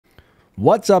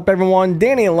What's up everyone,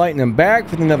 dannylightning back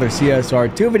with another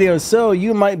CSR2 video. So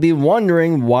you might be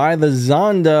wondering why the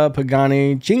Zonda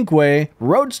Pagani Cinque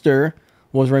Roadster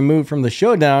was removed from the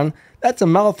showdown. That's a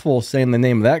mouthful saying the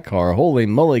name of that car. Holy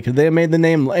moly, could they have made the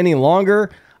name any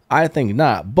longer? I think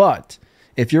not. But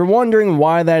if you're wondering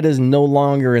why that is no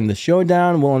longer in the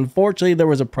showdown, well, unfortunately there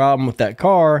was a problem with that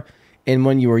car, and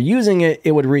when you were using it,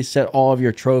 it would reset all of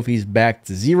your trophies back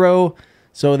to 0.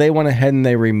 So they went ahead and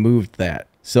they removed that.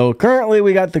 So currently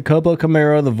we got the Copo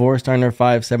Camaro, the Vorsteiner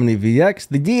 570VX,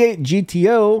 the D8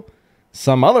 GTO,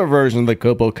 some other version of the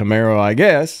Copo Camaro, I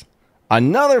guess,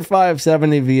 another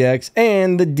 570VX,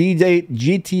 and the D8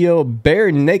 GTO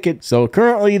bare naked. So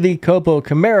currently the Copo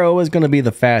Camaro is going to be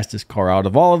the fastest car out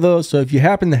of all of those. So if you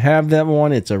happen to have that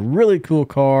one, it's a really cool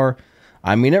car.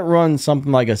 I mean, it runs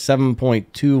something like a 7.217,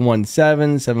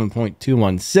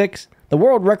 7.216. The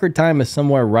world record time is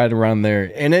somewhere right around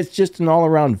there, and it's just an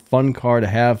all-around fun car to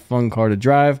have, fun car to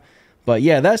drive. But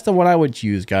yeah, that's the one I would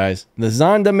choose, guys. The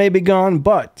Zonda may be gone,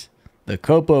 but the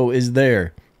Copo is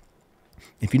there.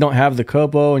 If you don't have the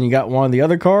Copo and you got one of the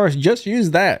other cars, just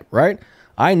use that, right?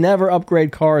 I never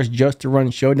upgrade cars just to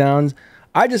run showdowns.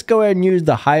 I just go ahead and use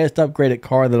the highest upgraded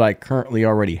car that I currently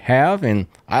already have, and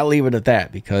I leave it at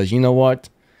that because you know what?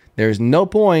 There's no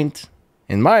point,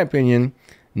 in my opinion,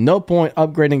 no point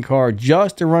upgrading car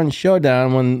just to run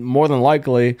showdown when more than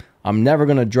likely I'm never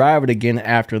going to drive it again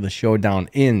after the showdown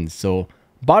ends. So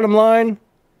bottom line,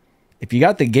 if you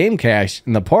got the game cash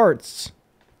and the parts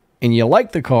and you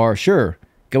like the car, sure,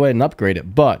 go ahead and upgrade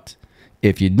it. But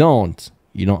if you don't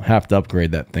have to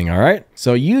upgrade that thing, all right?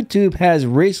 So YouTube has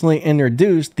recently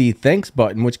introduced the thanks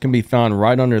button, which can be found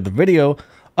right under the video.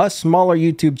 Us smaller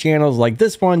YouTube channels like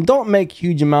this one don't make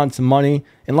huge amounts of money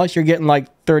unless you're getting like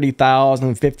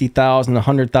 30,000, 50,000,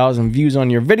 100,000 views on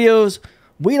your videos.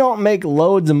 We don't make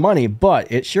loads of money,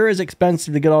 but it sure is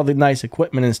expensive to get all the nice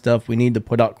equipment and stuff we need to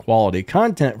put out quality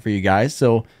content for you guys.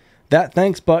 So that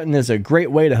thanks button is a great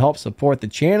way to help support the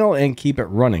channel and keep it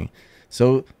running.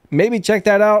 So maybe check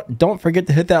that out. Don't forget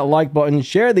to hit that like button,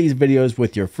 share these videos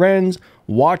with your friends,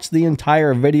 watch the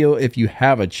entire video if you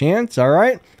have a chance, all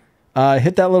right?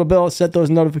 Hit that little bell, set those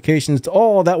notifications to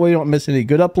all, that way you don't miss any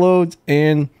good uploads,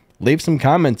 and leave some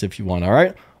comments if you want, all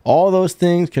right? All those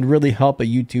things can really help a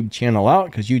YouTube channel out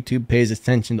because YouTube pays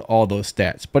attention to all those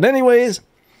stats. But anyways,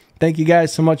 thank you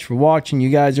guys so much for watching. You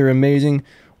guys are amazing.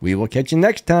 We will catch you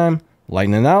next time.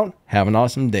 Lightning out. Have an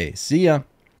awesome day. See ya.